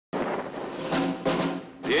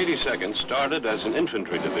The 82nd started as an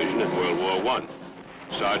infantry division in World War I.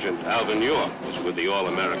 Sergeant Alvin York was with the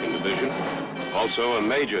All-American Division. Also a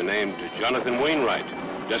major named Jonathan Wainwright,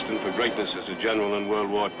 destined for greatness as a general in World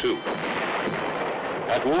War II.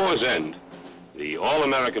 At war's end, the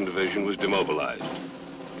All-American Division was demobilized.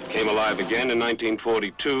 It came alive again in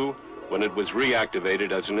 1942 when it was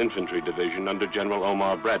reactivated as an infantry division under General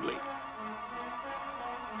Omar Bradley.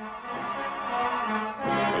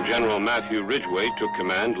 When General Matthew Ridgway took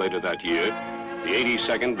command later that year, the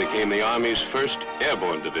 82nd became the Army's first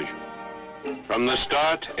airborne division. From the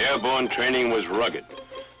start, airborne training was rugged.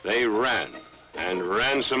 They ran and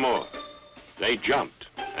ran some more. They jumped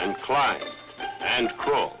and climbed and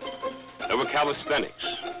crawled. There were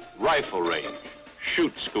calisthenics, rifle range,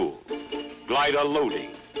 shoot school, glider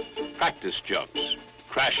loading, practice jumps,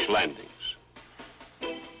 crash landings.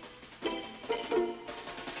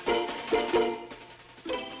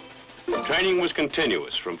 Training was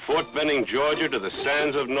continuous from Fort Benning, Georgia to the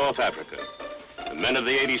sands of North Africa. The men of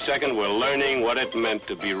the 82nd were learning what it meant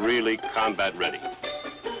to be really combat ready.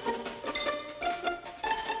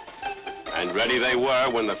 And ready they were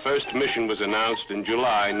when the first mission was announced in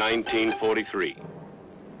July 1943.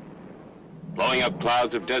 Blowing up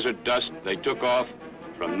clouds of desert dust, they took off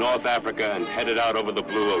from North Africa and headed out over the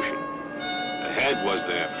blue ocean. Ahead was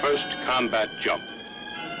their first combat jump.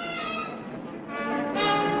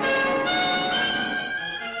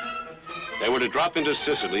 They were to drop into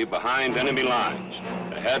Sicily behind enemy lines,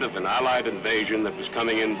 ahead of an Allied invasion that was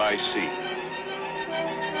coming in by sea.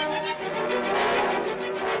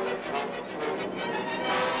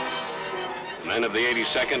 The men of the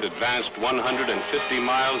 82nd advanced 150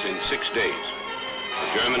 miles in 6 days.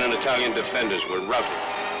 The German and Italian defenders were routed,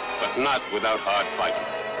 but not without hard fighting.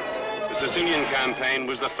 The Sicilian campaign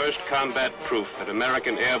was the first combat proof that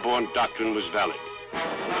American airborne doctrine was valid.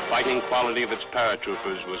 And the fighting quality of its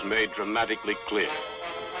paratroopers was made dramatically clear.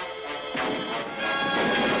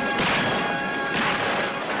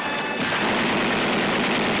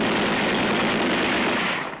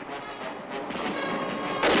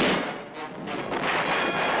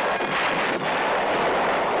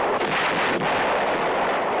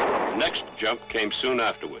 The next jump came soon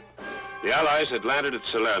afterward. The Allies had landed at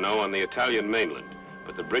Salerno on the Italian mainland,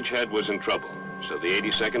 but the bridgehead was in trouble, so the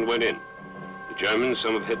 82nd went in. The Germans,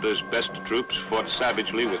 some of Hitler's best troops, fought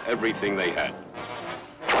savagely with everything they had.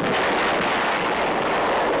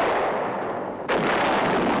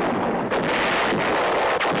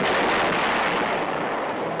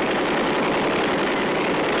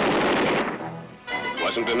 It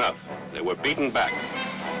wasn't enough. They were beaten back.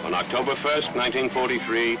 On October 1st,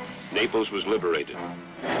 1943, Naples was liberated.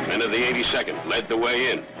 Men of the 82nd led the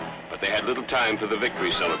way in, but they had little time for the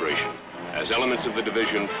victory celebration, as elements of the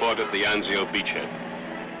division fought at the Anzio beachhead.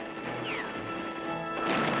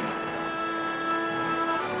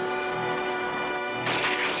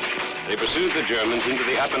 They pursued the Germans into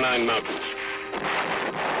the Apennine Mountains.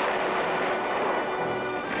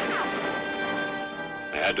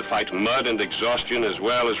 They had to fight mud and exhaustion as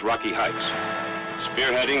well as rocky heights.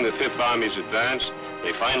 Spearheading the 5th Army's advance,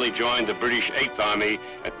 they finally joined the British 8th Army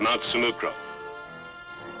at Mount Samucro.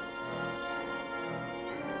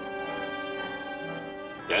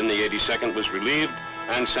 Then the 82nd was relieved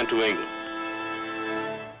and sent to England.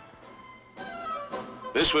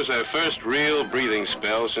 This was their first real breathing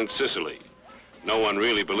spell since Sicily. No one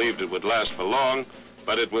really believed it would last for long,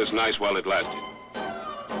 but it was nice while it lasted.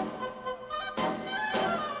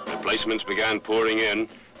 Replacements began pouring in,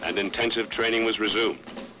 and intensive training was resumed.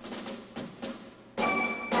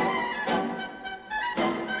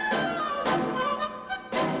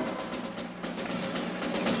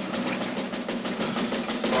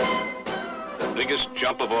 The biggest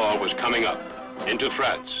jump of all was coming up, into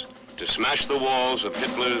France, to smash the walls of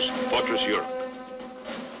Hitler's fortress Europe.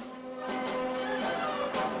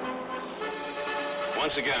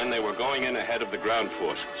 Once again, they were going in ahead of the ground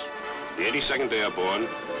forces. The 82nd Airborne,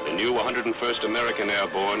 the new 101st American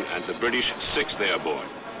Airborne, and the British 6th Airborne.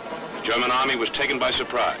 The German army was taken by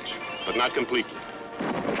surprise, but not completely.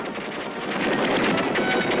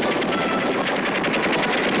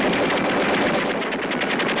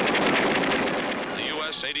 The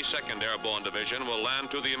U.S. 82nd Airborne Division will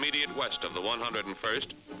land to the immediate west of the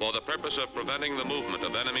 101st for the purpose of preventing the movement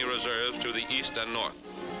of enemy reserves to the east and north.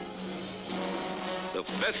 The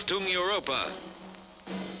Festung Europa,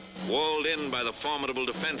 walled in by the formidable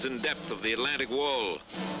defense in depth of the Atlantic Wall.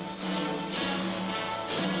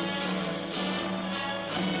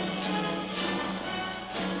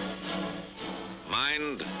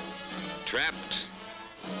 Mined, trapped,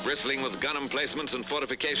 bristling with gun emplacements and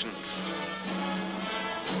fortifications.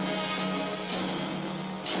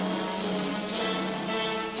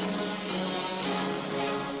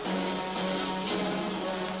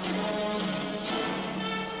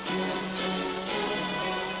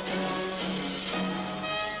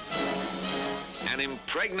 An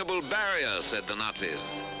impregnable barrier, said the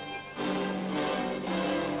Nazis.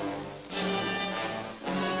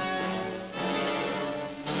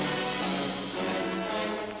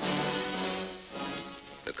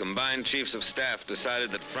 The combined chiefs of staff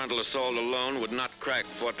decided that frontal assault alone would not crack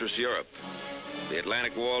Fortress Europe. The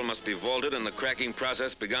Atlantic Wall must be vaulted and the cracking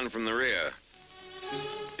process begun from the rear.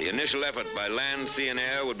 The initial effort by land, sea, and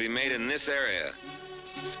air would be made in this area,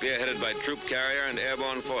 spearheaded by troop carrier and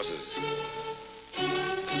airborne forces.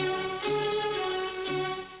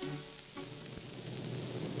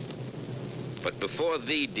 But before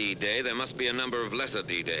the D-Day, there must be a number of lesser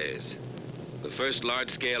D-Days. The first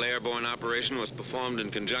large-scale airborne operation was performed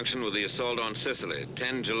in conjunction with the assault on Sicily,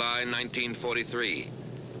 10 July 1943.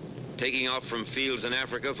 Taking off from fields in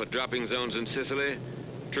Africa for dropping zones in Sicily,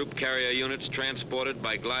 troop carrier units transported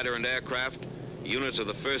by glider and aircraft, units of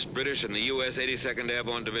the 1st British and the U.S. 82nd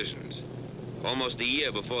Airborne Divisions. Almost a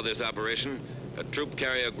year before this operation, a troop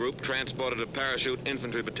carrier group transported a parachute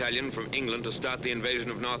infantry battalion from England to start the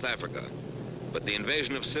invasion of North Africa. But the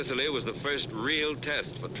invasion of Sicily was the first real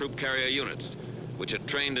test for troop carrier units, which had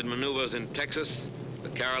trained in maneuvers in Texas, the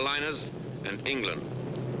Carolinas, and England.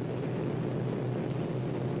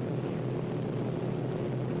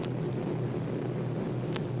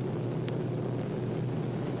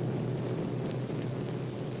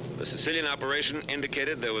 The Sicilian operation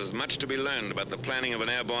indicated there was much to be learned about the planning of an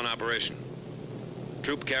airborne operation.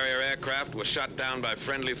 Troop carrier aircraft were shot down by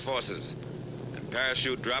friendly forces, and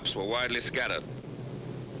parachute drops were widely scattered.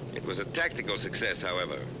 It was a tactical success,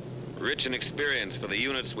 however, rich in experience for the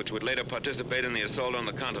units which would later participate in the assault on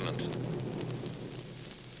the continent.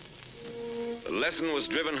 The lesson was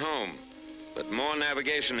driven home that more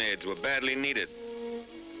navigation aids were badly needed,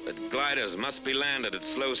 that gliders must be landed at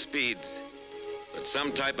slow speeds, that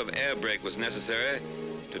some type of air brake was necessary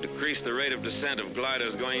to decrease the rate of descent of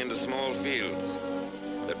gliders going into small fields,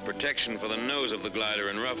 that protection for the nose of the glider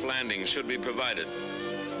in rough landings should be provided,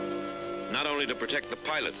 not only to protect the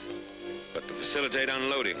pilot, but to facilitate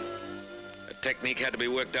unloading. A technique had to be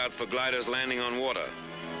worked out for gliders landing on water.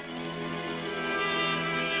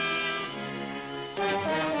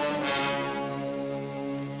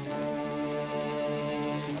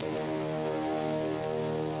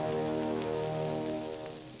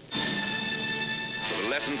 To the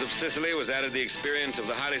lessons of Sicily was added the experience of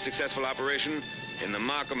the highly successful operation in the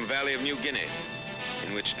Markham Valley of New Guinea,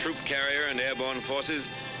 in which troop carrier and airborne forces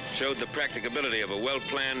showed the practicability of a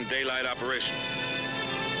well-planned daylight operation.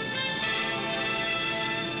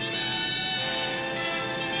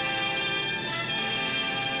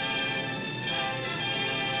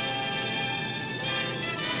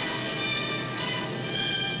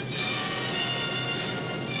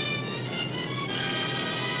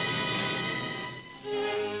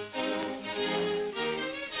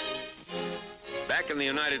 Back in the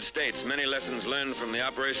United States, many lessons learned from the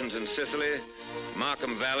operations in Sicily,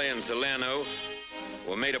 Markham Valley, and Salerno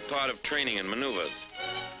were made a part of training and maneuvers.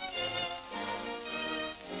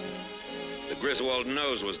 The Griswold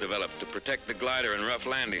nose was developed to protect the glider in rough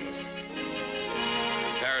landings.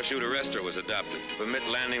 The parachute arrestor was adopted to permit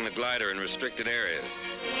landing the glider in restricted areas.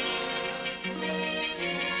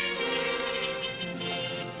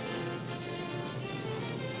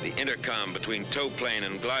 The intercom between tow plane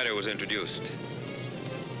and glider was introduced.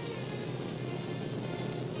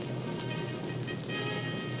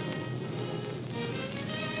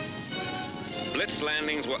 Blitz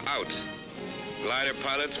landings were out. Glider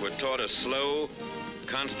pilots were taught a slow,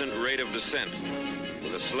 constant rate of descent,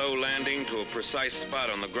 with a slow landing to a precise spot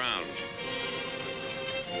on the ground.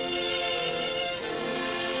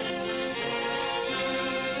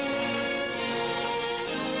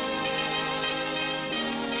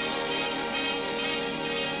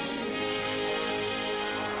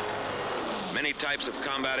 Many types of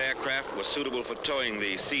combat aircraft were suitable for towing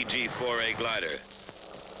the CG-4A glider.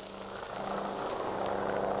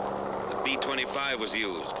 The B-25 was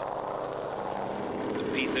used. The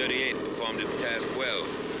P-38 performed its task well.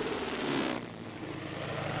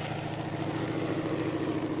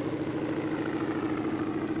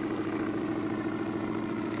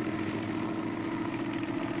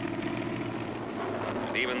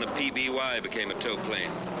 And even the PBY became a tow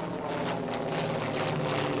plane.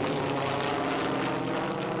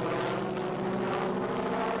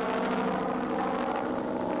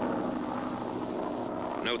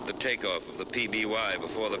 Note the takeoff of the PBY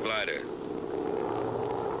before the glider.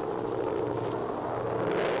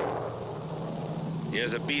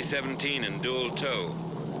 Here's a B-17 in dual tow.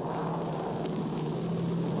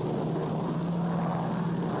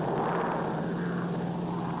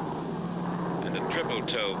 And a triple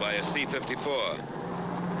tow by a C-54.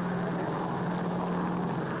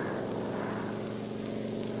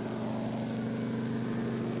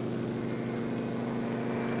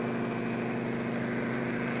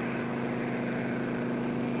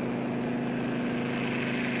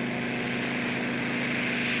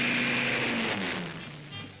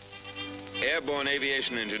 Airborne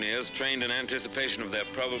aviation engineers trained in anticipation of their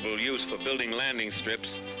probable use for building landing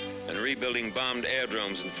strips and rebuilding bombed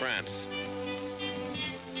aerodromes in France.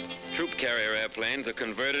 Troop carrier airplanes are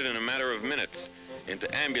converted in a matter of minutes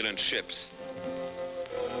into ambulance ships.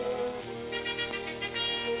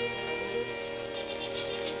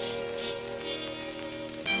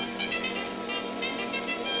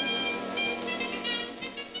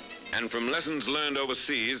 And from lessons learned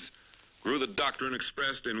overseas grew the doctrine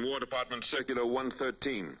expressed in War Department Circular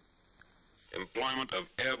 113, employment of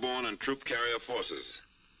airborne and troop carrier forces.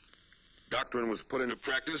 Doctrine was put into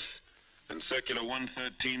practice, and Circular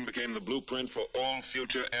 113 became the blueprint for all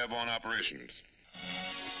future airborne operations.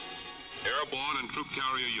 Airborne and troop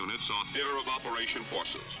carrier units are theater of operation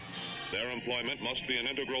forces. Their employment must be an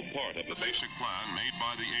integral part of the basic plan made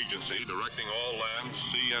by the agency directing all land,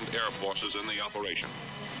 sea, and air forces in the operation.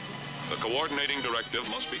 The coordinating directive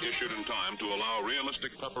must be issued in time to allow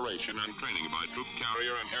realistic preparation and training by troop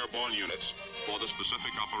carrier and airborne units for the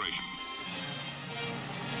specific operation.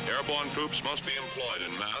 Airborne troops must be employed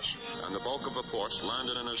in mass, and the bulk of the force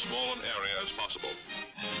landed in as small an area as possible.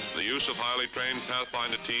 The use of highly trained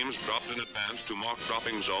Pathfinder teams dropped in advance to mark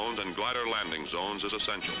dropping zones and glider landing zones is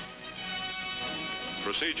essential.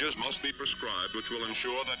 Procedures must be prescribed which will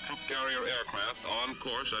ensure that troop carrier aircraft on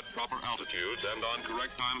course at proper altitudes and on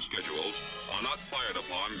correct time schedules are not fired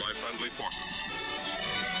upon by friendly forces.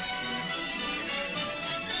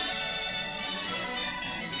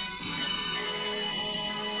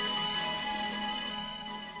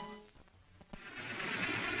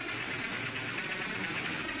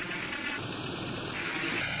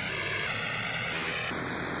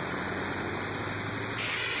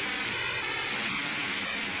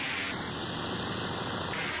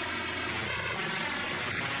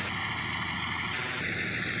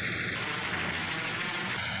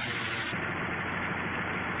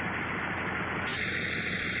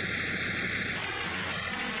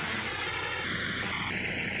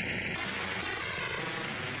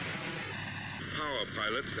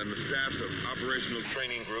 Pilots and the staffs of operational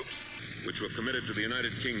training groups, which were committed to the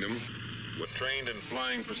United Kingdom, were trained in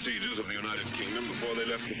flying procedures of the United Kingdom before they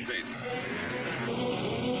left the States.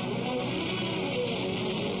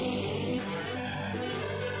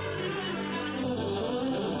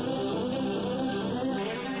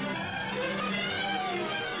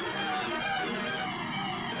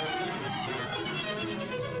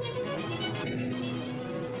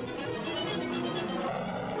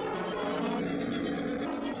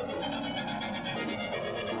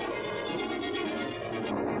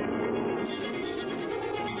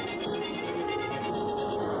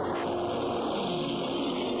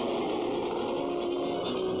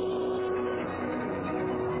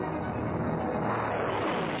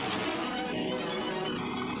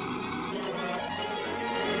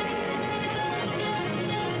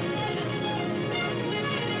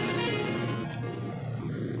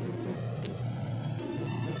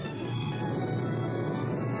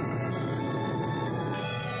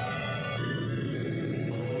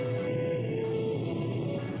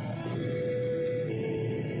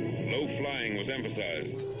 Was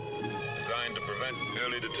emphasized, designed to prevent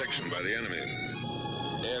early detection by the enemy.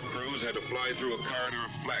 Air crews had to fly through a corridor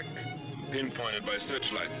of flak, pinpointed by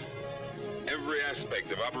searchlights. Every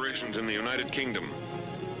aspect of operations in the United Kingdom,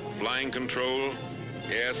 flying control,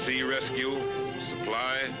 air-sea rescue,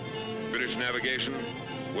 supply, British navigation,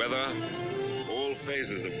 weather, all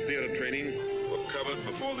phases of theater training were covered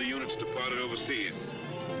before the units departed overseas.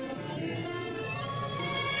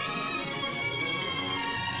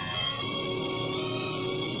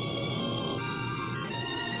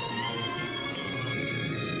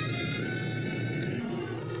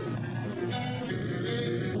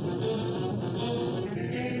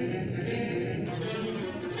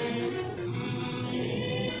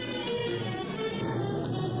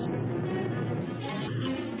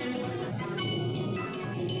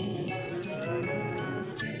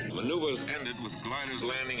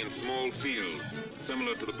 Landing in small fields,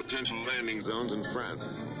 similar to the potential landing zones in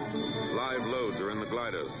France. Live loads are in the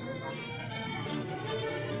gliders.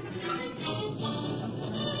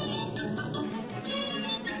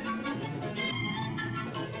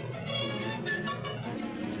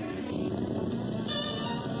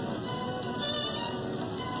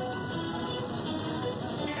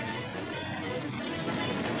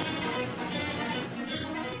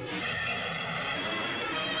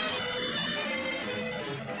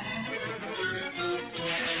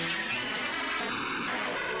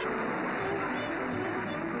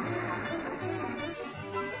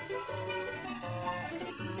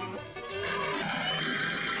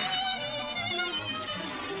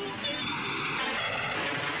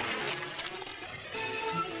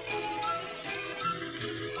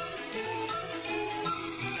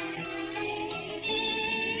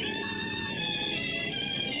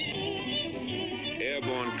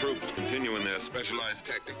 in their specialized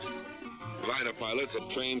tactics. Glider pilots are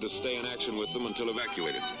trained to stay in action with them until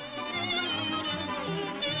evacuated.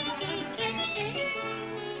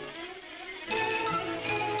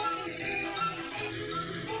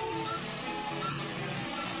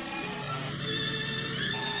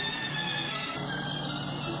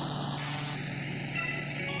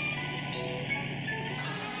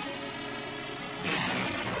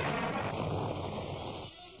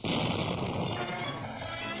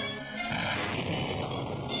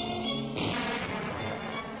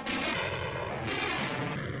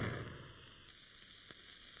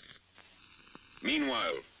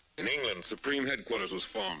 Meanwhile, in England, Supreme Headquarters was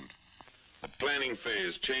formed. The planning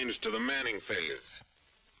phase changed to the manning phase.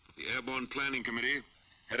 The Airborne Planning Committee,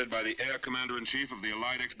 headed by the Air Commander-in-Chief of the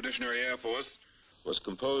Allied Expeditionary Air Force, was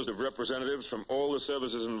composed of representatives from all the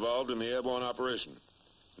services involved in the airborne operation: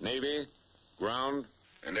 Navy, ground,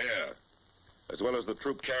 and air, as well as the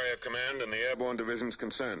Troop Carrier Command and the airborne divisions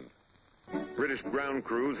concerned. British ground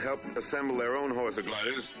crews helped assemble their own Horsa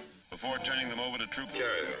gliders before turning them over to Troop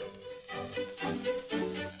Carrier.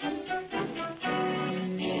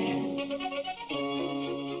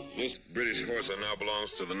 This British Horsa now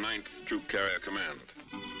belongs to the 9th Troop Carrier Command.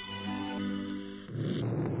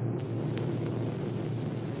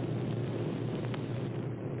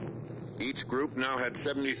 Each group now had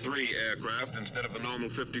 73 aircraft instead of the normal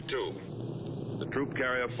 52. The troop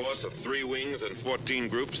carrier force of 3 wings and 14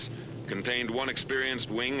 groups contained 1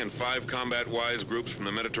 experienced wing and 5 combat-wise groups from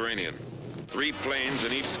the Mediterranean. 3 planes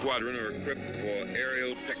in each squadron are equipped for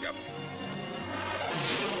aerial pickup.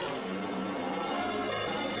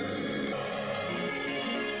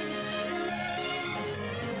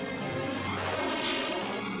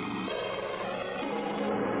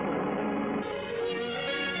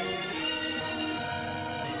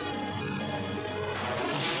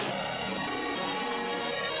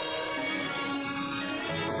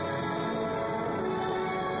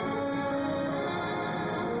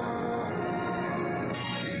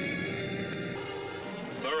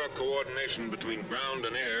 Coordination between ground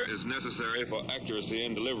and air is necessary for accuracy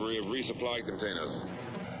and delivery of resupply containers.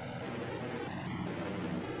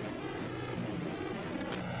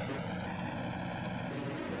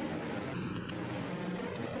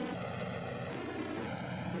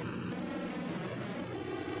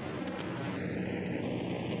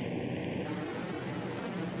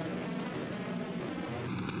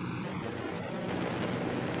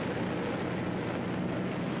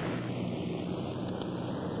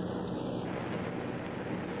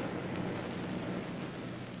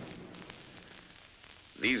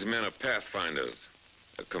 These men are pathfinders,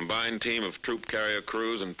 a combined team of troop carrier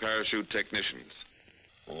crews and parachute technicians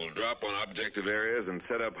who will drop on objective areas and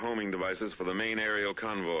set up homing devices for the main aerial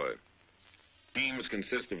convoy. Teams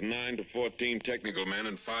consist of 9 to 14 technical men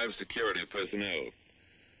and 5 security personnel.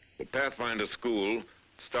 The Pathfinder School,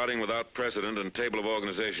 starting without precedent and table of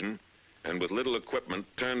organization, and with little equipment,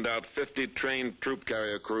 turned out 50 trained troop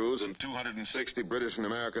carrier crews and 260 British and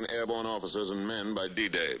American airborne officers and men by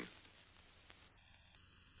D-Day.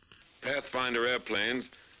 Pathfinder airplanes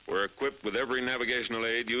were equipped with every navigational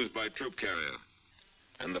aid used by troop carrier,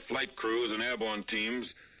 and the flight crews and airborne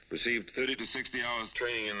teams received 30 to 60 hours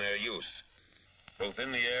training in their use, both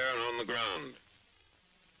in the air and on the ground.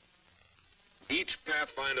 Each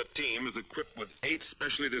Pathfinder team is equipped with 8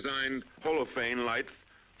 specially designed holophane lights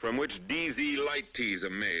from which DZ light tees are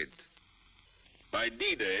made. By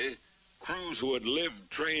D-Day, crews who had lived,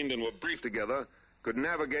 trained, and were briefed together could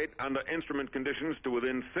navigate under instrument conditions to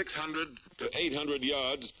within 600 to 800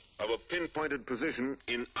 yards of a pinpointed position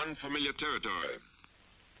in unfamiliar territory.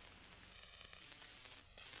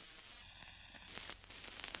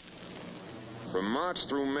 From March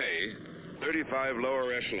through May, 35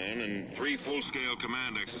 lower echelon and 3 full-scale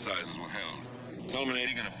command exercises were held,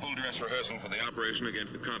 culminating in a full-dress rehearsal for the operation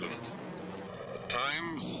against the continent. The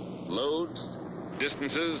times, loads,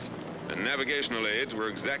 distances, and navigational aids were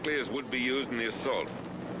exactly as would be used in the assault.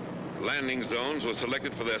 Landing zones were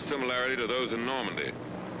selected for their similarity to those in Normandy,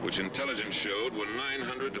 which intelligence showed were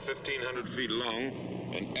 900 to 1,500 feet long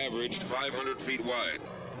and averaged 500 feet wide.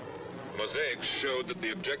 Mosaics showed that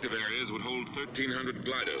the objective areas would hold 1,300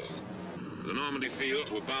 gliders. The Normandy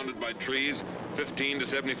fields were bounded by trees 15 to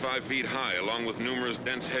 75 feet high, along with numerous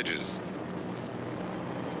dense hedges.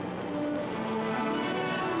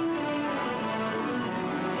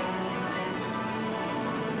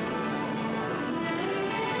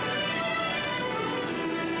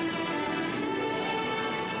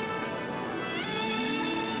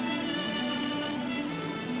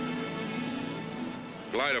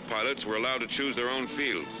 Glider pilots were allowed to choose their own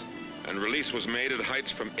fields, and release was made at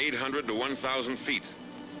heights from 800 to 1,000 feet.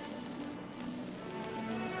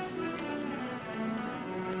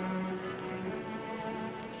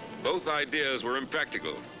 Both ideas were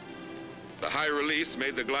impractical. The high release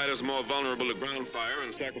made the gliders more vulnerable to ground fire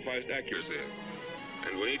and sacrificed accuracy.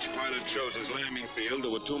 And when each pilot chose his landing field, there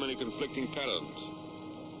were too many conflicting patterns.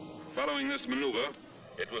 Following this maneuver,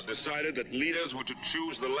 it was decided that leaders were to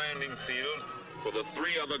choose the landing field for the 3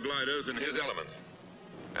 other gliders in his element.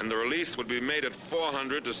 And the release would be made at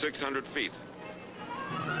 400 to 600 feet.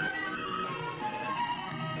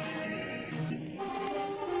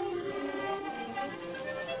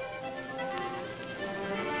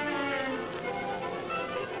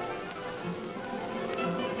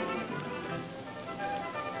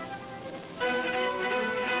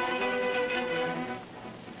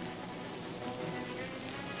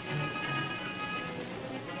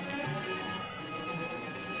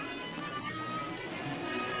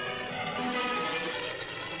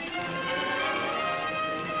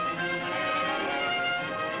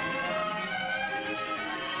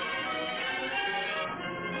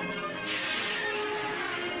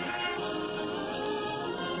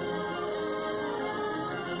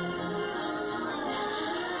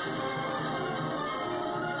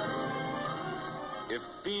 If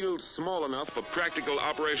fields small enough for practical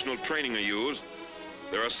operational training are used,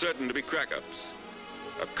 there are certain to be crack-ups.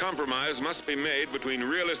 A compromise must be made between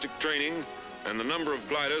realistic training and the number of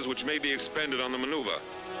gliders which may be expended on the maneuver.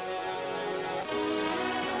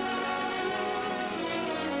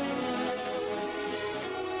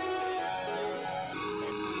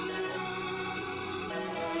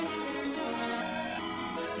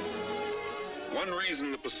 One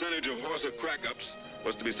reason the percentage of Horsa crack-ups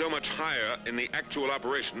was to be so much higher in the actual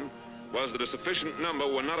operation was that a sufficient number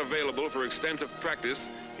were not available for extensive practice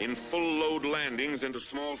in full-load landings into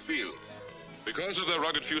small fields. Because of their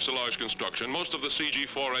rugged fuselage construction, most of the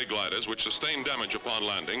CG-4A gliders which sustain damage upon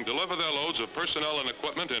landing deliver their loads of personnel and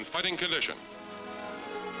equipment in fighting condition.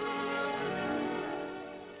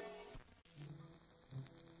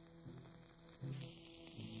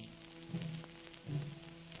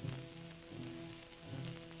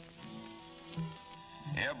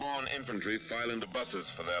 Airborne infantry file into buses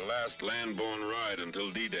for their last land-borne ride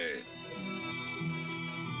until D-Day.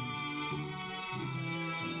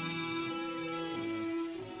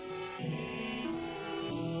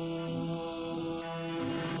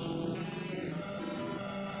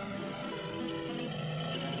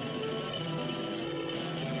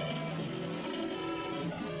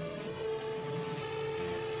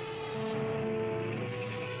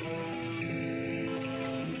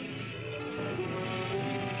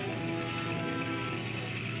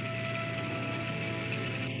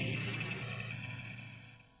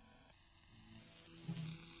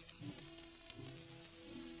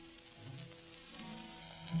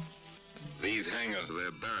 These hangars are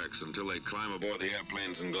their barracks until they climb aboard the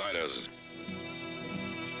airplanes and gliders.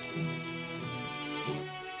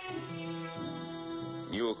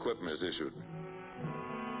 New equipment is issued.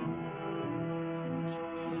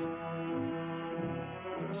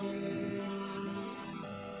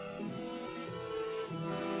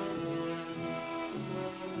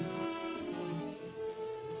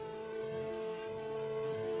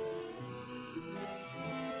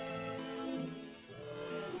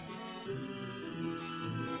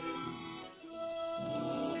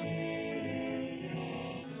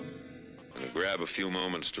 Grab a few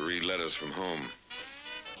moments to read letters from home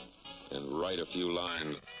and write a few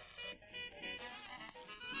lines.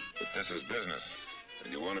 But this is business,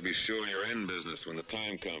 and you want to be sure you're in business when the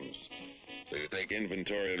time comes. So you take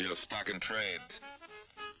inventory of your stock and trade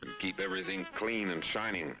and keep everything clean and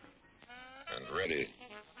shining and ready.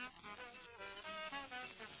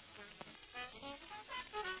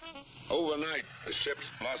 Overnight, the ships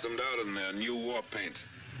blossomed out in their new war paint.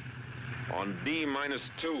 On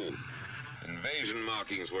D-2, invasion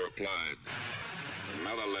markings were applied.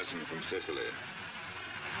 Another lesson from Sicily.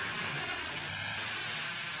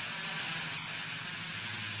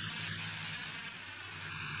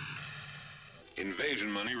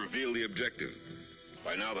 Invasion money revealed the objective.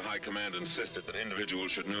 By now, the High Command insisted that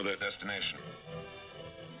individuals should know their destination.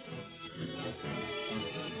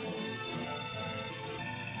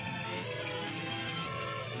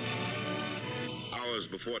 Hours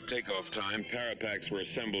before takeoff time, parapacks were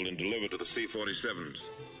assembled and delivered to the C-47s.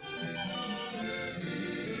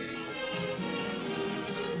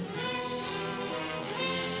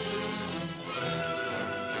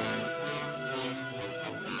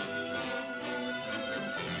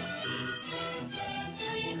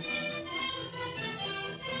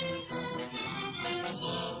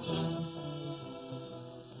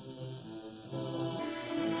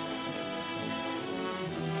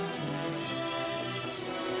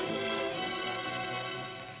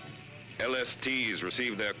 LA LSTs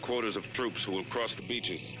receive their quotas of troops who will cross the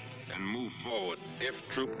beaches and move forward if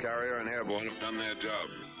troop carrier and airborne have done their job.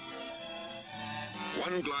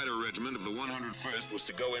 One glider regiment of the 101st was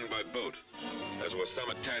to go in by boat, as were some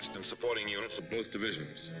attached and supporting units of both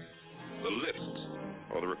divisions. The lift,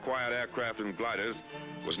 or the required aircraft and gliders,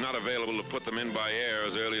 was not available to put them in by air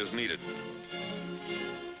as early as needed.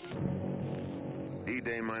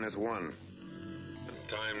 D-Day -1. And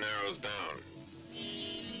time narrows down.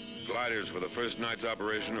 Gliders for the first night's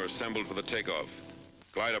operation are assembled for the takeoff.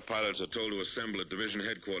 Glider pilots are told to assemble at division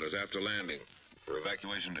headquarters after landing for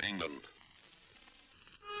evacuation to England.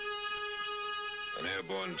 An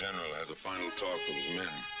airborne general has a final talk with his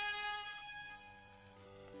men.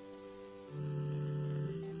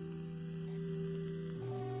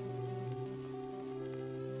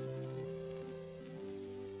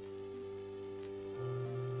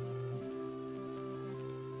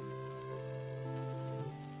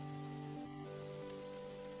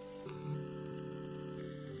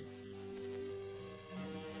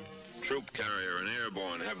 Troop carrier and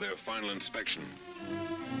airborne have their final inspection.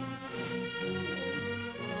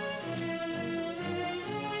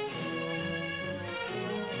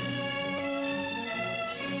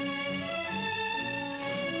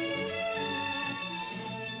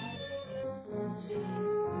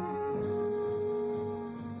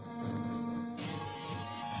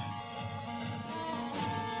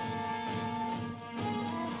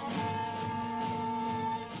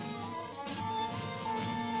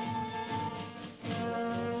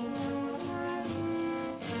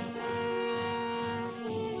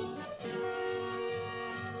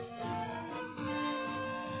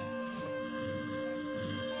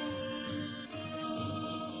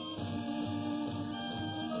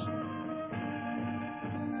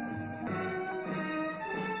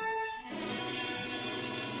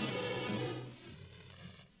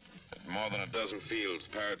 More than a dozen fields,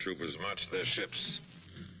 paratroopers march their ships.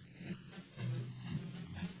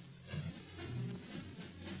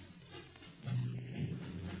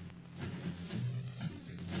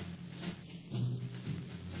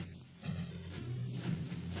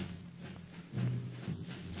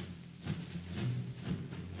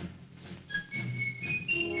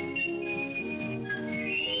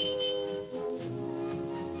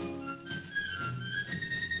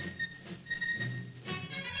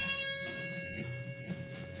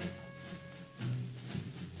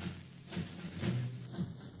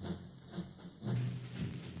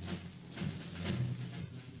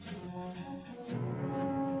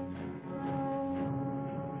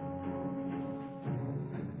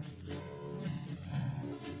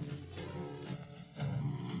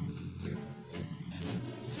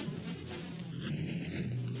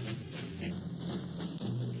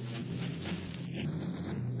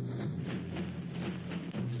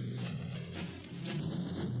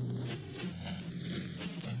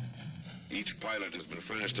 Each pilot has been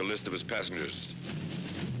furnished a list of his passengers.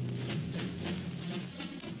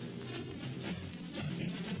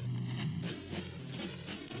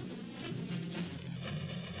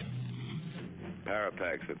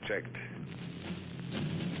 Parapacks are checked.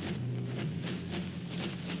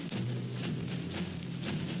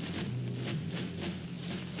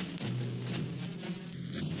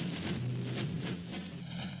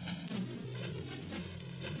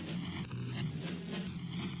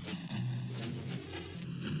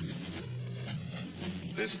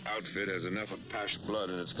 This outfit has enough Apache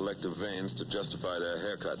blood in its collective veins to justify their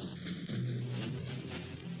haircut.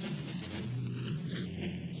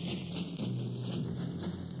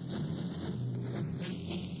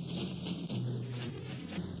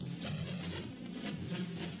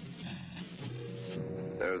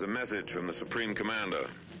 There's a message from the Supreme Commander.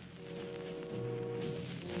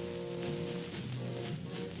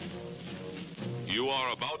 You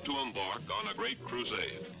are about to embark on a great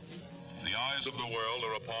crusade. The eyes of the world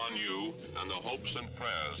are upon you, and the hopes and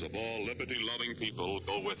prayers of all liberty-loving people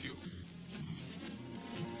go with you.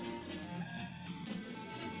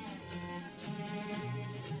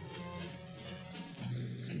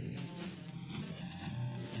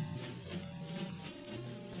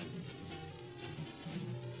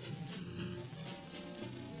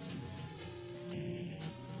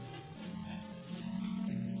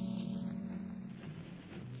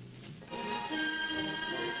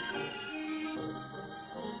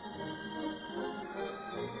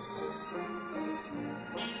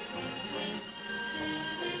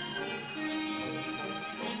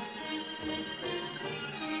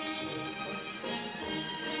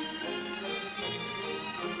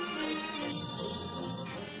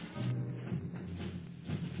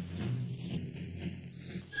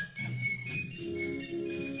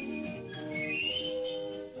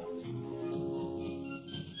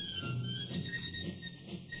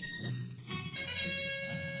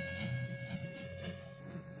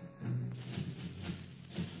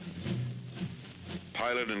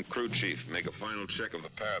 pilot and crew chief make a final check of the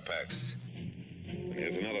parapacks. And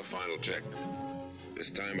here's another final check, this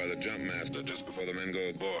time by the jump master just before the men go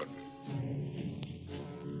aboard.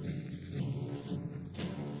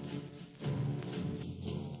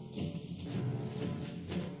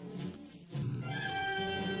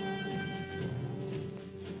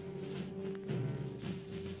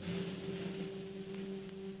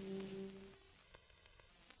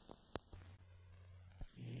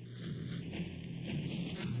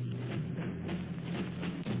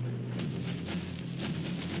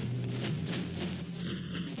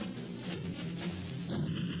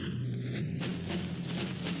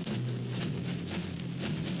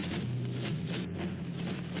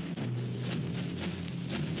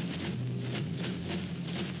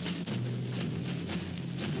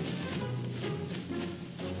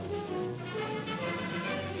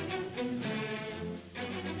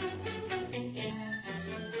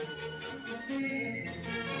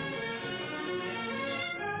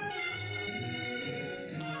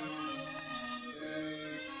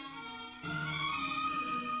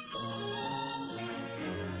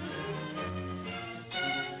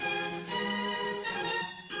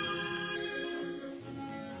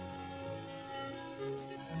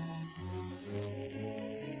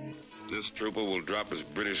 This trooper will drop his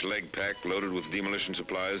British leg pack loaded with demolition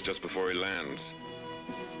supplies just before he lands.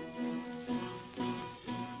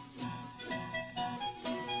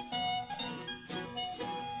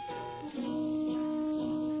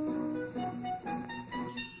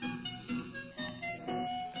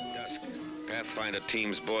 At dusk, Pathfinder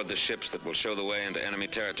teams board the ships that will show the way into enemy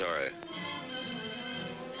territory.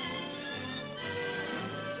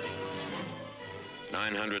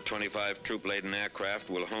 .925 troop-laden aircraft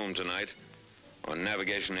will home tonight on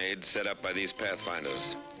navigation aids set up by these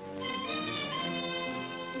Pathfinders.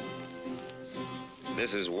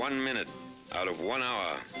 This is 1 minute out of 1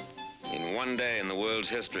 hour in one day in the world's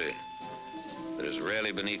history that has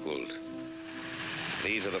rarely been equaled.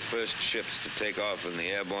 These are the first ships to take off in the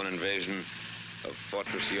airborne invasion of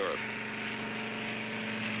Fortress Europe.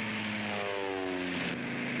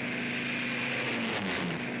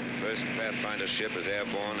 First Pathfinder ship is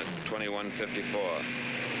airborne at 21:54.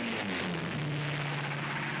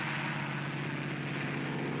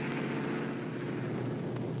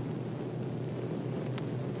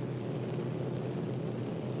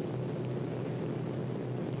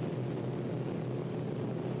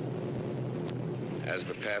 As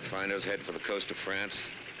the Pathfinders head for the coast of France,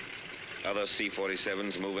 other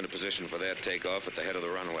C-47s move into position for their takeoff at the head of the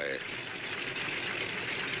runway.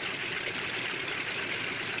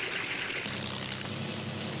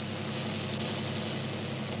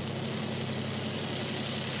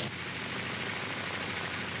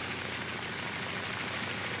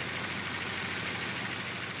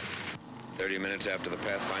 Minutes after the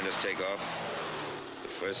Pathfinders take off, the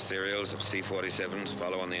first serials of C-47s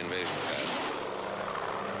follow on the invasion path.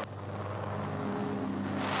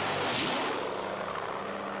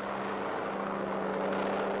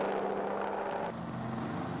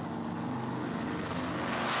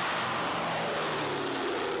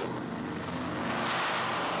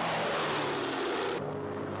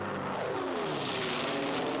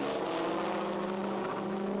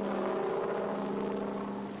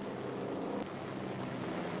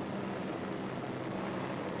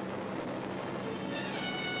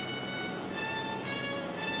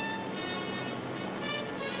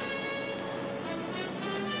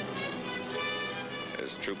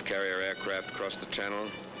 Troop carrier aircraft cross the channel.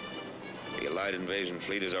 The Allied invasion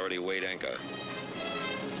fleet has already weighed anchor.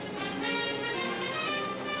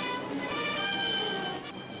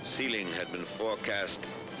 Sealing had been forecast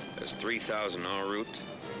as 3,000 en route,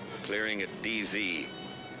 clearing at DZ,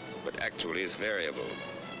 but actually is variable,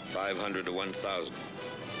 500 to 1,000.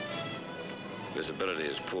 Visibility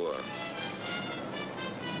is poor.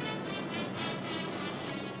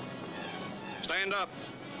 Stand up.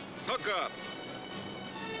 Hook up.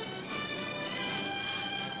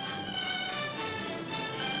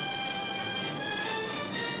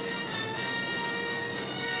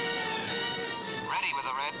 Ready with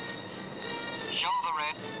the red. Show the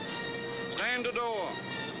red. Stand to door.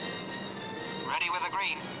 Ready with the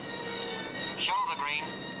green. Show the green.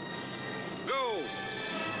 Go.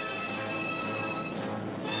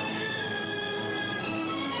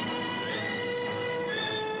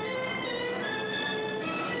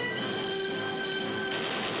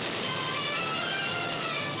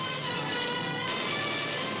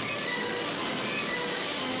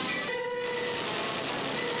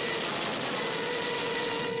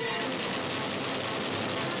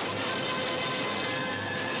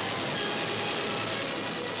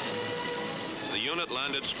 The unit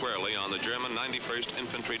landed squarely on the German 91st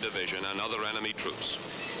Infantry Division and other enemy troops.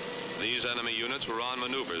 These enemy units were on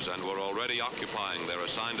maneuvers and were already occupying their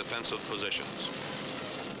assigned defensive positions.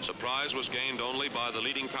 Surprise was gained only by the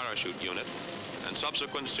leading parachute unit, and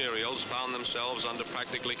subsequent serials found themselves under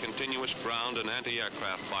practically continuous ground and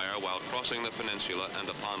anti-aircraft fire while crossing the peninsula and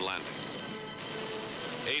upon landing.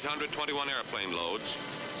 821 airplane loads,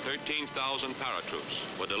 13,000 paratroops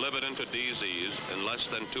were delivered into DZs in less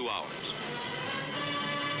than 2 hours.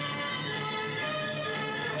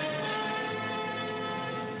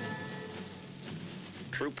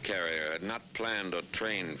 Troop carrier had not planned or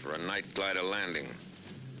trained for a night glider landing,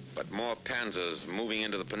 but more panzers moving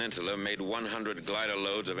into the peninsula made 100 glider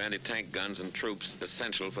loads of anti-tank guns and troops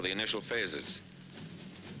essential for the initial phases.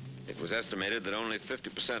 It was estimated that only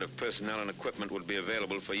 50% of personnel and equipment would be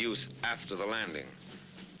available for use after the landing.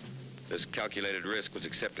 This calculated risk was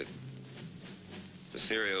accepted. The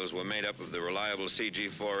serials were made up of the reliable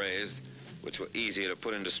CG-4As, which were easier to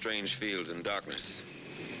put into strange fields in darkness.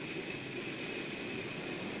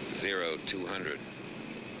 0200.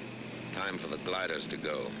 Time for the gliders to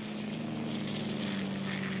go.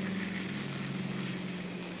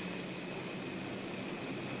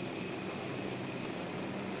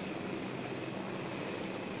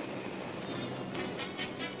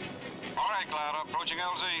 All right, glider, approaching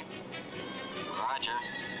LZ. Roger.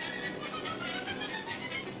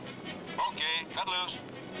 Okay, cut loose.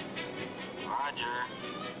 Roger.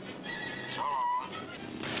 So long.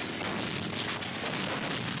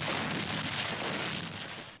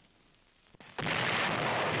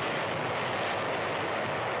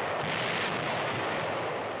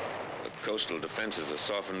 The coastal defenses are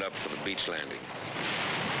softened up for the beach landings.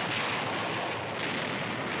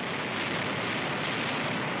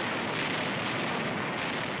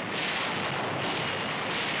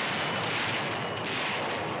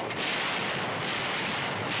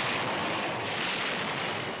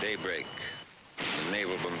 Daybreak. The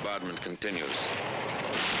naval bombardment continues.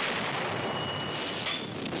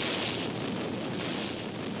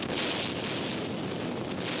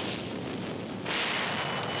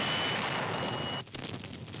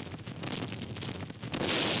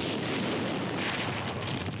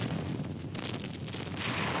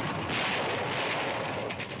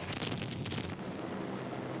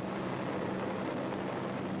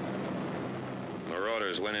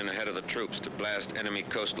 Marauders went in ahead of the troops to blast enemy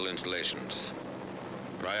coastal installations.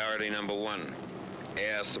 Priority number 1,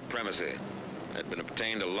 air supremacy, had been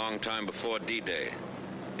obtained a long time before D-Day.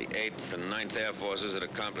 The 8th and 9th Air Forces had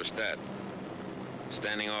accomplished that.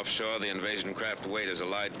 Standing offshore, the invasion craft wait as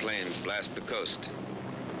Allied planes blast the coast.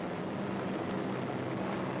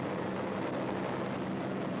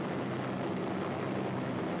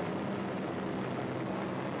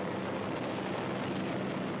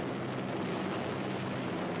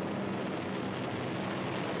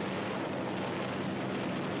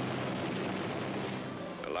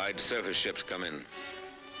 Allied surface ships come in.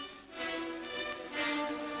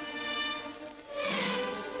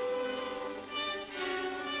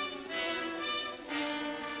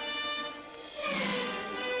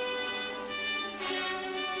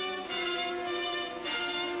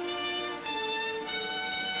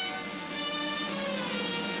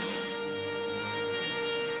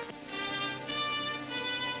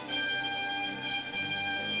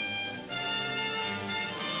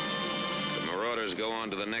 Go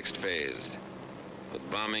on to the next phase, the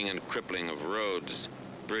bombing and crippling of roads,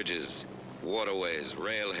 bridges, waterways,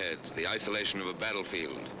 railheads, the isolation of a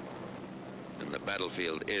battlefield. And the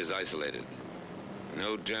battlefield is isolated.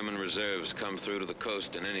 No German reserves come through to the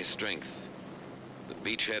coast in any strength. The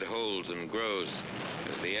beachhead holds and grows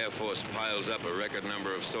as the Air Force piles up a record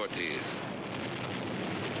number of sorties.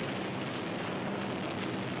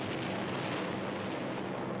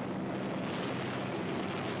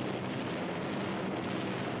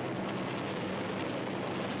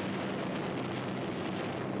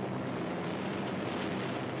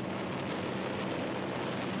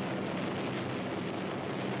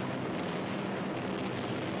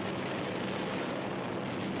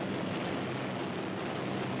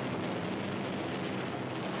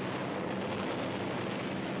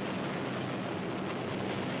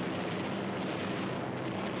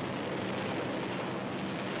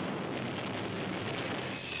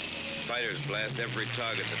 Fighters blast every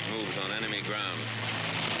target that moves on enemy ground.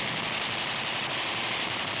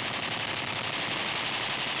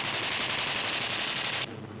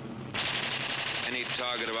 Any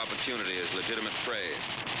target of opportunity is legitimate prey.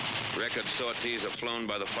 Record sorties are flown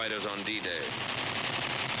by the fighters on D-Day.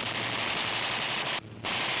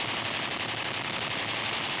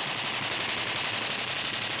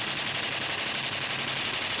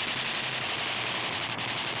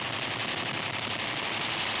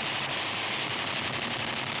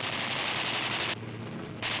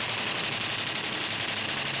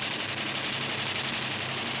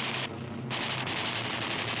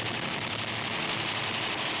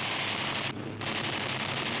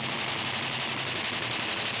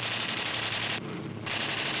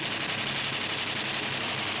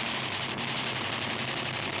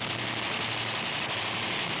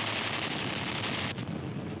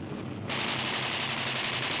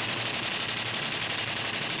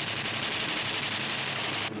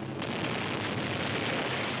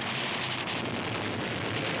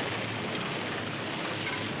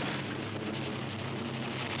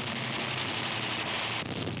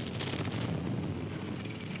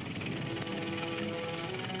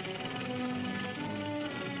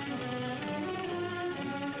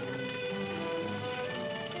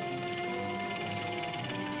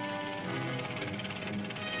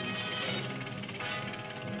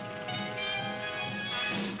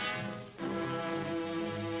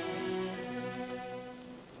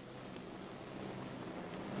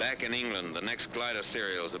 Back in England, the next glider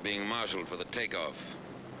serials are being marshaled for the takeoff.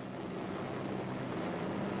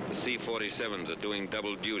 The C-47s are doing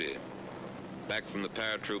double duty. Back from the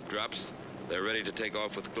paratroop drops, they're ready to take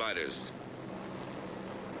off with gliders.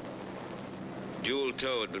 Dual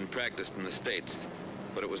tow had been practiced in the States,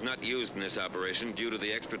 but it was not used in this operation due to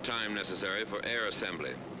the extra time necessary for air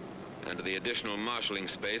assembly and to the additional marshalling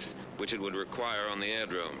space which it would require on the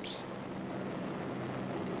aerodromes.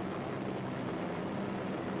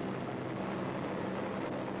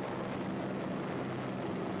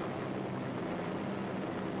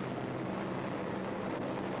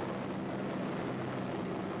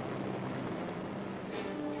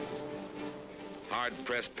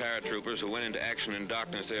 Hard-pressed paratroopers who went into action in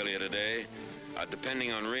darkness earlier today are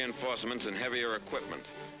depending on reinforcements and heavier equipment,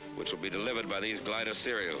 which will be delivered by these glider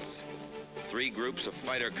serials. 3 groups of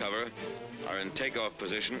fighter cover are in takeoff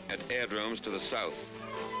position at aerodromes to the south.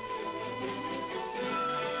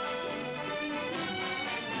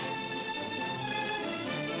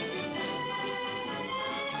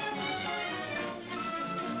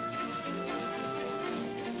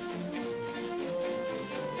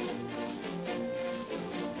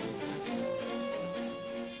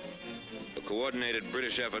 A coordinated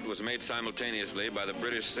British effort was made simultaneously by the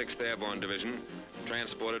British 6th Airborne Division,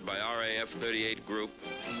 transported by RAF 38 Group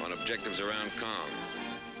on objectives around Caen.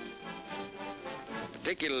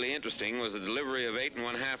 Particularly interesting was the delivery of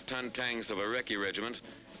 8.5-ton tanks of a Recce regiment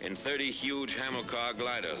in 30 huge Hamilcar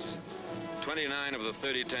gliders. 29 of the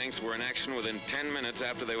 30 tanks were in action within 10 minutes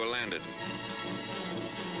after they were landed.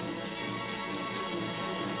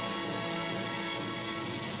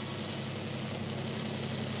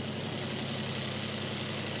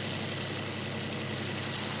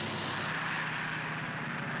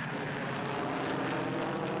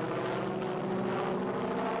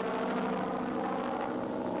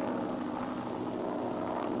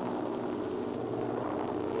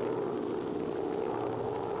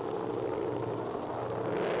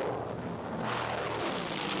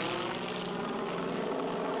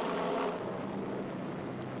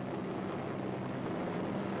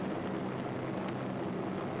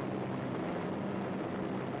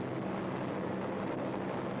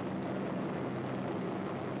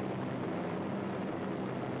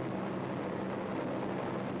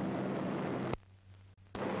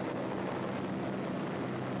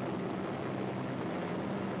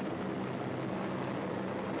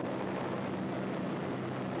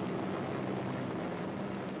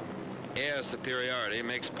 Air superiority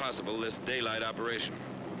makes possible this daylight operation.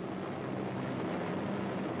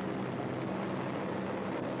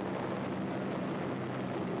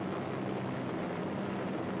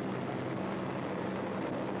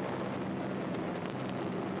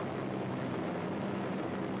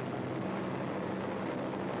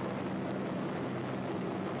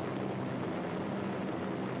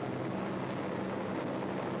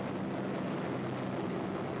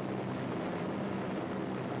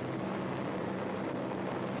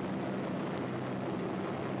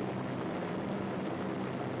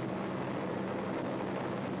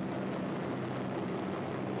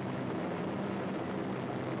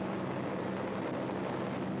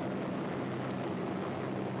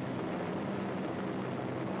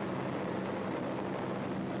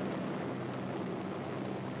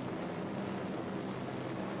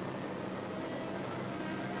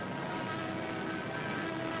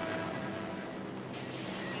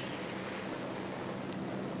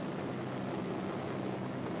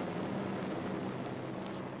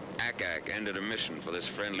 ACAC ended a mission for this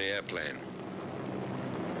friendly airplane.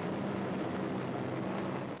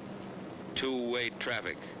 Two-way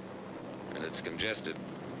traffic, and it's congested.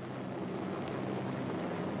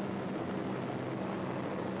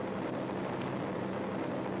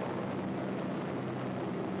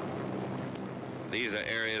 These are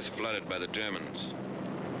areas flooded by the Germans.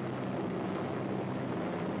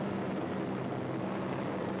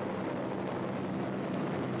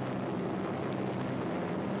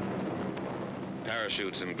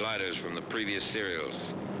 Parachutes and gliders from the previous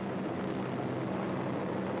serials.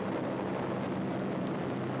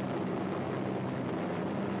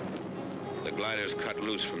 The gliders cut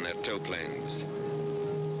loose from their tow planes.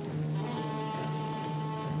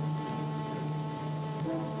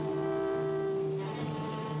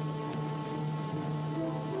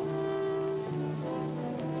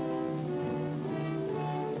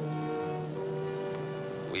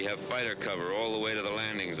 We have fighter cover all the way to the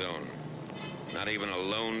landing zone. Not even a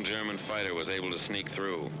lone German fighter was able to sneak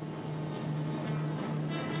through.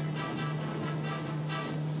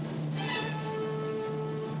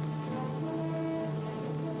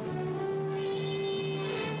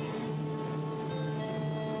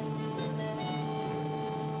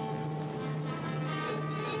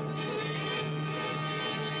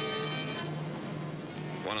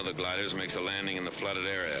 of the gliders makes a landing in the flooded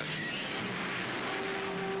area.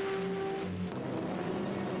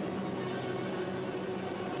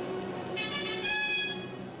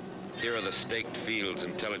 Here are the staked fields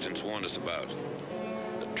intelligence warned us about.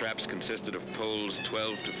 The traps consisted of poles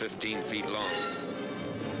 12 to 15 feet long.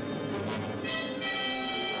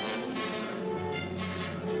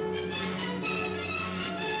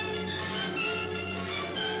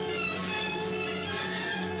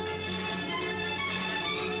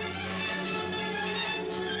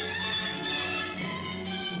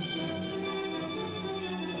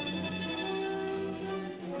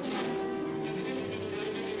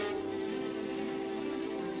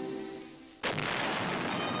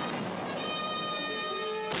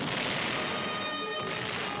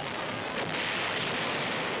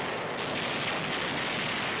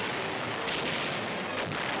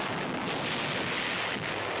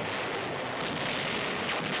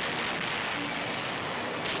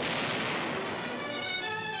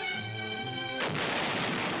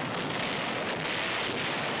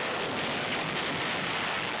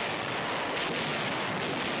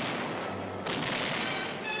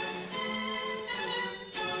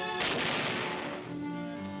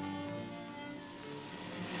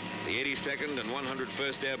 The 82nd and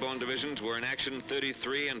 101st Airborne Divisions were in action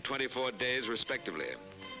 33 and 24 days, respectively.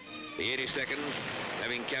 The 82nd,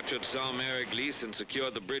 having captured Sault-Mère-Église and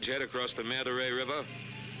secured the bridgehead across the Mer de Ré River,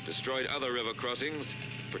 destroyed other river crossings,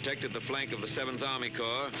 protected the flank of the 7th Army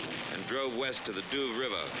Corps, and drove west to the Douve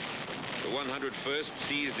River. The 101st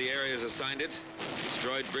seized the areas assigned it,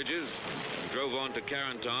 destroyed bridges, and drove on to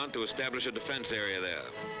Carentan to establish a defense area there.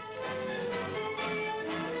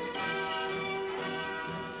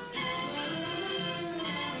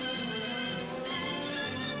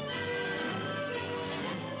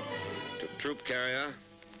 Troop carrier,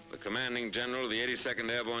 the commanding general of the 82nd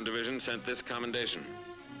Airborne Division sent this commendation.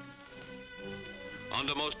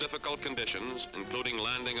 Under most difficult conditions, including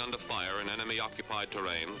landing under fire in enemy-occupied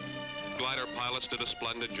terrain, glider pilots did a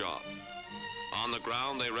splendid job. On the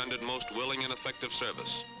ground, they rendered most willing and effective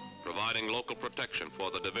service, providing local protection for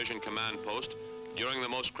the division command post during the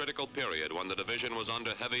most critical period when the division was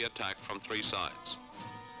under heavy attack from 3 sides.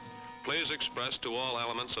 Please express to all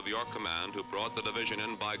elements of your command who brought the division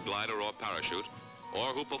in by glider or parachute, or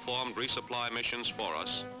who performed resupply missions for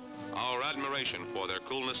us, our admiration for their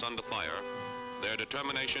coolness under fire, their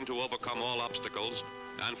determination to overcome all obstacles,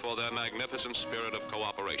 and for their magnificent spirit of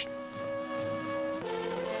cooperation.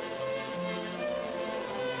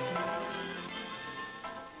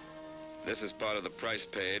 This is part of the price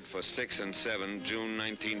paid for 6 and 7, June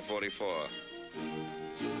 1944.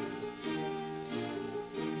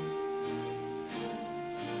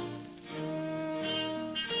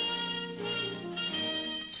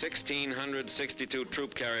 1,662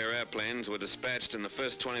 troop carrier airplanes were dispatched in the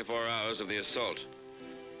first 24 hours of the assault.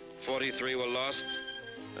 43 were lost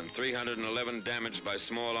and 311 damaged by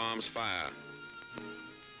small arms fire.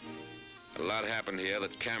 A lot happened here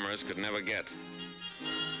that cameras could never get.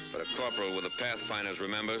 But a corporal with the Pathfinders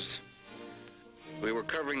remembers. We were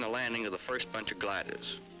covering the landing of the first bunch of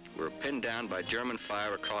gliders. We were pinned down by German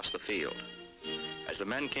fire across the field. As the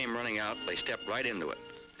men came running out, they stepped right into it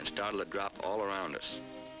and started to drop all around us.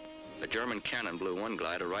 The German cannon blew one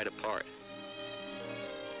glider right apart.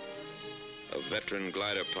 A veteran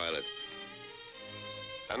glider pilot.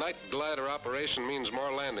 A night glider operation means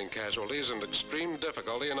more landing casualties and extreme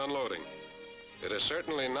difficulty in unloading. It is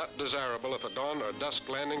certainly not desirable if a dawn or dusk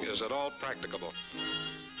landing is at all practicable.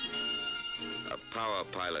 A power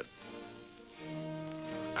pilot.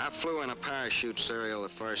 I flew in a parachute serial the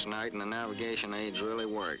first night and the navigation aids really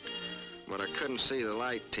worked. But I couldn't see the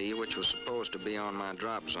light T, which was supposed to be on my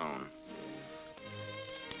drop zone.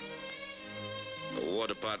 A War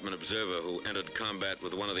Department observer who entered combat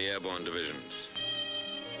with one of the airborne divisions.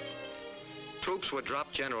 Troops were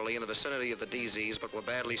dropped generally in the vicinity of the DZs, but were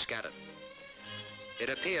badly scattered. It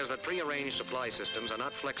appears that prearranged supply systems are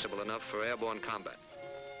not flexible enough for airborne combat.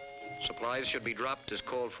 Supplies should be dropped as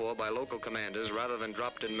called for by local commanders rather than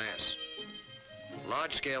dropped en masse.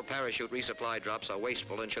 Large-scale parachute resupply drops are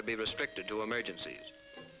wasteful and should be restricted to emergencies.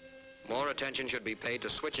 More attention should be paid to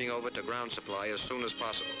switching over to ground supply as soon as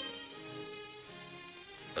possible.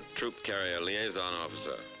 A troop carrier liaison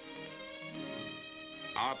officer.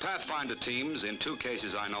 Our Pathfinder teams, in 2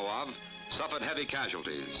 cases I know of, suffered heavy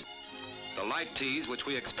casualties. The light Ts, which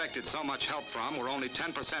we expected so much help from, were only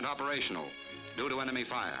 10% operational due to enemy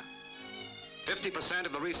fire. 50%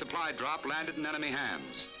 of the resupply drop landed in enemy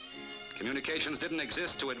hands. Communications didn't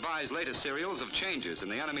exist to advise latest serials of changes in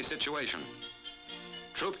the enemy situation.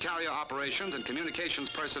 Troop carrier operations and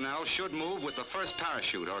communications personnel should move with the first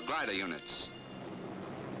parachute or glider units.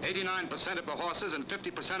 89% of the horses and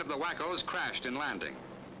 50% of the wackos crashed in landing.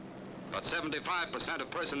 But 75% of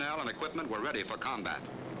personnel and equipment were ready for combat.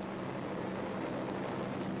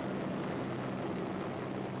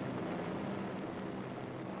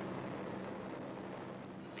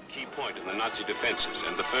 A key point in the Nazi defenses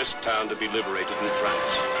and the first town to be liberated in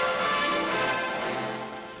France.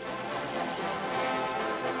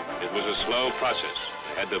 It was a slow process.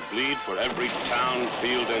 They had to bleed for every town,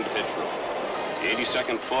 field, and hedgerow. The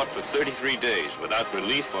 82nd fought for 33 days without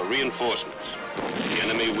relief or reinforcements. The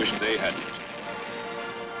enemy wished they hadn't.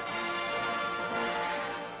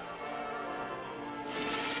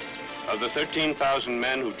 Of the 13,000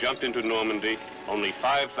 men who jumped into Normandy, only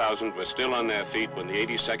 5,000 were still on their feet when the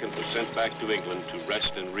 82nd was sent back to England to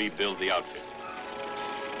rest and rebuild the outfit.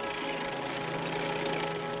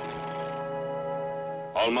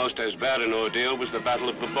 Almost as bad an ordeal was the Battle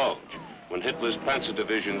of the Bulge, when Hitler's panzer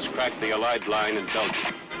divisions cracked the Allied line in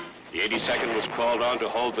Belgium. The 82nd was called on to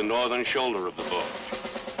hold the northern shoulder of the Bulge.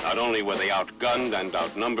 Not only were they outgunned and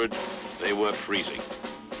outnumbered, they were freezing.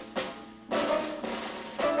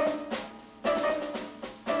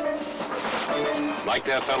 Like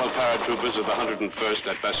their fellow paratroopers of the 101st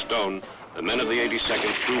at Bastogne, the men of the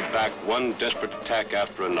 82nd threw back one desperate attack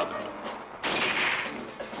after another.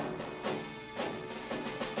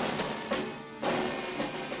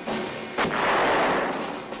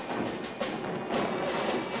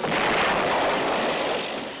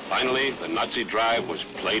 Finally, the Nazi drive was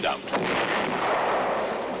played out.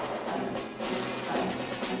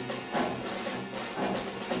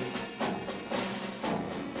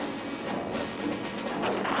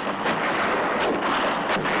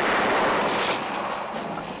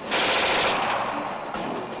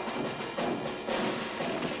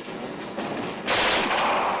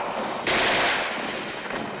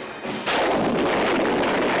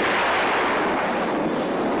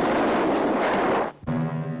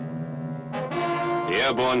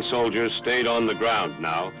 Airborne soldiers stayed on the ground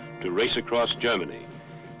now to race across Germany,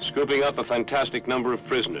 scooping up a fantastic number of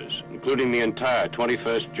prisoners, including the entire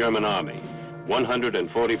 21st German Army,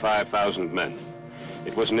 145,000 men.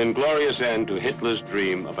 It was an inglorious end to Hitler's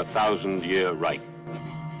dream of a 1,000-year Reich.